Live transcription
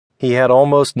He had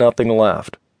almost nothing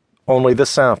left. Only the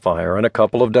sapphire and a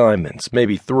couple of diamonds,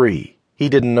 maybe 3. He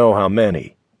didn't know how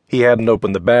many. He hadn't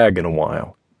opened the bag in a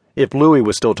while. If Louis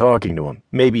was still talking to him,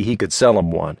 maybe he could sell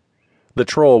him one. The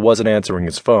troll wasn't answering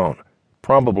his phone,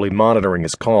 probably monitoring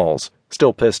his calls,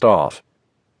 still pissed off.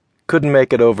 Couldn't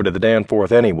make it over to the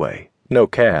Danforth anyway. No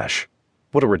cash.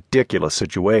 What a ridiculous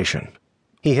situation.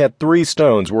 He had 3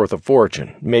 stones worth of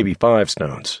fortune, maybe 5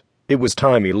 stones. It was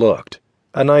time he looked.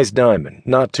 A nice diamond,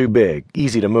 not too big,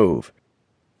 easy to move.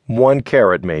 1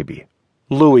 carat, maybe.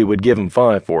 Louis would give him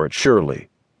 5 for it, surely.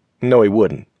 No, he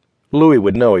wouldn't. Louis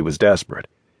would know he was desperate.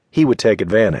 He would take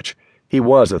advantage. He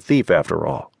was a thief, after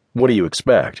all. What do you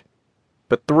expect?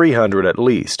 But 300 at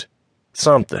least.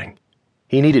 Something.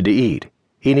 He needed to eat.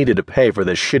 He needed to pay for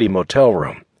this shitty motel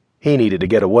room. He needed to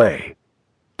get away.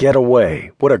 Get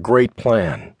away. What a great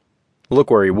plan.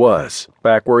 Look where he was,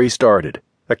 back where he started.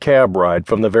 A cab ride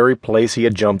from the very place he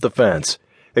had jumped the fence,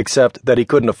 except that he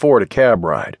couldn't afford a cab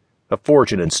ride, a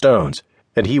fortune in stones,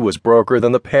 and he was broker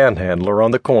than the panhandler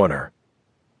on the corner.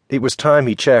 It was time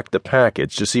he checked the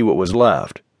package to see what was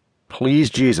left. Please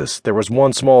Jesus, there was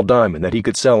 1 small diamond that he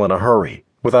could sell in a hurry,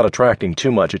 without attracting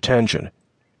too much attention.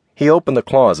 He opened the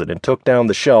closet and took down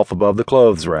the shelf above the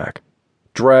clothes rack,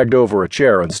 dragged over a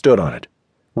chair and stood on it,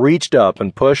 reached up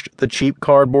and pushed the cheap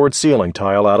cardboard ceiling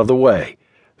tile out of the way,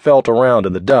 felt around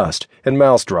in the dust and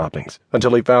mouse droppings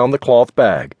until he found the cloth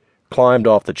bag, climbed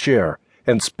off the chair,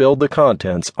 and spilled the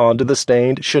contents onto the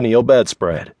stained chenille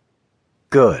bedspread.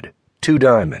 Good. 2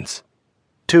 diamonds.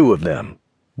 2 of them.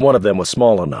 One of them was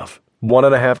small enough.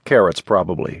 1.5 carats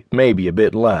probably, maybe a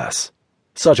bit less.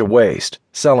 Such a waste,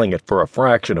 selling it for a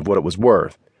fraction of what it was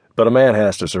worth, but a man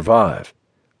has to survive.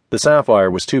 The sapphire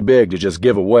was too big to just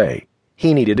give away.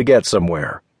 He needed to get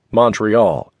somewhere.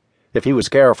 Montreal. If he was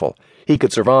careful, he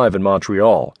could survive in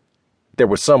Montreal. There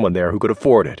was someone there who could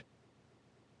afford it.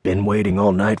 "Been waiting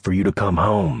all night for you to come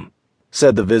home,"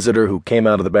 said the visitor who came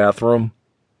out of the bathroom.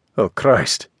 "Oh,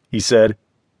 Christ," he said.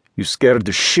 "You scared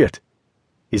the shit.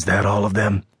 Is that all of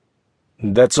them?"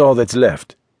 "That's all that's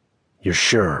left." "You're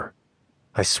sure?"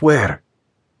 "I swear."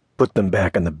 "Put them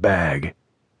back in the bag."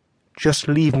 "Just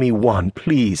leave me one,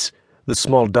 please. The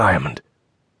small diamond.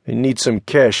 I need some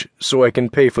cash so I can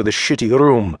pay for the shitty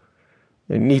room.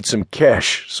 I need some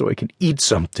cash so I can eat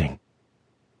something."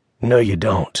 "No, you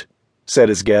don't," said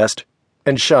his guest,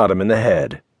 and shot him in the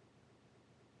head.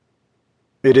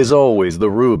 It is always the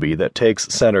ruby that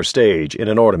takes center stage in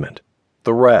an ornament.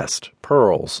 The rest,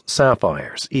 pearls,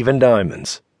 sapphires, even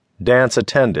diamonds, dance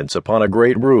attendance upon a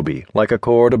great ruby like a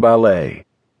corps de ballet.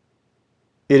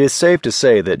 It is safe to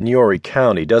say that Newry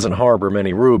County doesn't harbor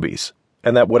many rubies,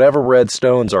 and that whatever red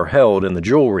stones are held in the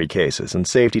jewelry cases and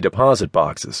safety deposit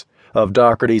boxes of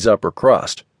Doherty's upper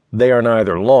crust, they are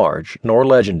neither large nor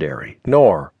legendary,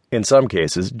 nor, in some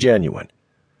cases, genuine.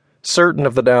 Certain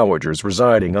of the dowagers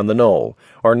residing on the knoll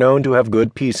are known to have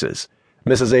good pieces.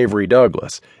 Mrs. Avery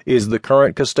Douglas is the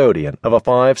current custodian of a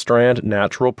 5-strand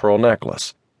natural pearl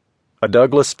necklace, a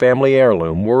Douglas family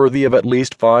heirloom worthy of at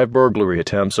least 5 burglary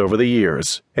attempts over the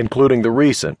years, including the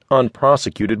recent,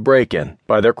 unprosecuted break-in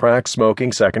by their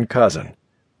crack-smoking second cousin.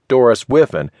 Doris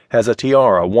Whiffen has a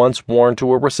tiara once worn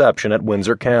to a reception at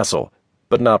Windsor Castle,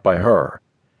 but not by her.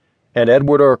 And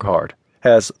Edward Urquhart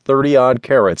has 30-odd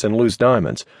carats in loose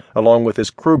diamonds, along with his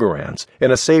Krugerrands,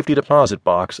 in a safety deposit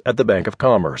box at the Bank of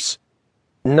Commerce.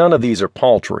 None of these are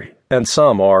paltry, and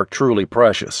some are truly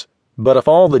precious. But if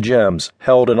all the gems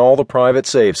held in all the private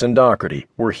safes in Doherty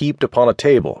were heaped upon a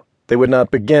table, they would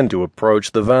not begin to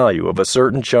approach the value of a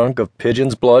certain chunk of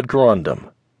pigeon's blood corundum.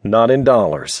 Not in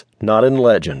dollars, not in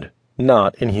legend,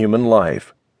 not in human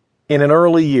life. In an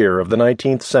early year of the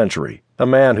 19th century, a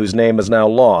man whose name is now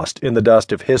lost in the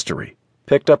dust of history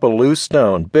picked up a loose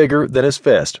stone bigger than his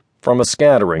fist from a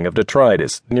scattering of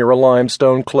detritus near a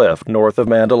limestone cliff north of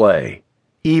Mandalay.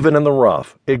 Even in the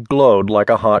rough, it glowed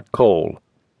like a hot coal.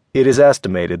 It is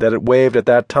estimated that it weighed at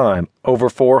that time over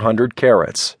 400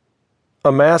 carats.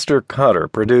 A master cutter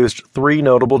produced 3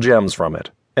 notable gems from it,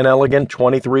 an elegant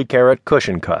 23-carat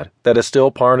cushion cut that is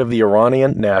still part of the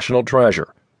Iranian national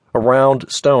treasure, a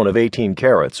round stone of 18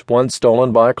 carats once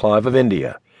stolen by Clive of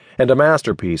India, and a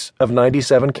masterpiece of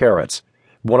 97 carats,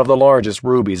 one of the largest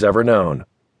rubies ever known.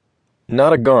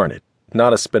 Not a garnet,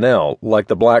 not a spinel like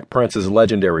the Black Prince's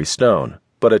legendary stone,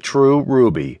 but a true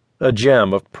ruby, a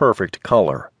gem of perfect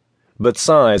color. But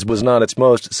size was not its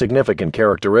most significant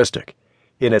characteristic.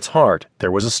 In its heart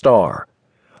there was a star.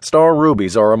 Star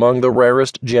rubies are among the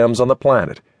rarest gems on the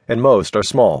planet, and most are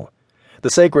small.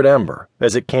 The sacred ember,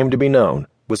 as it came to be known,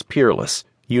 was peerless,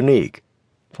 unique,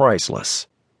 priceless.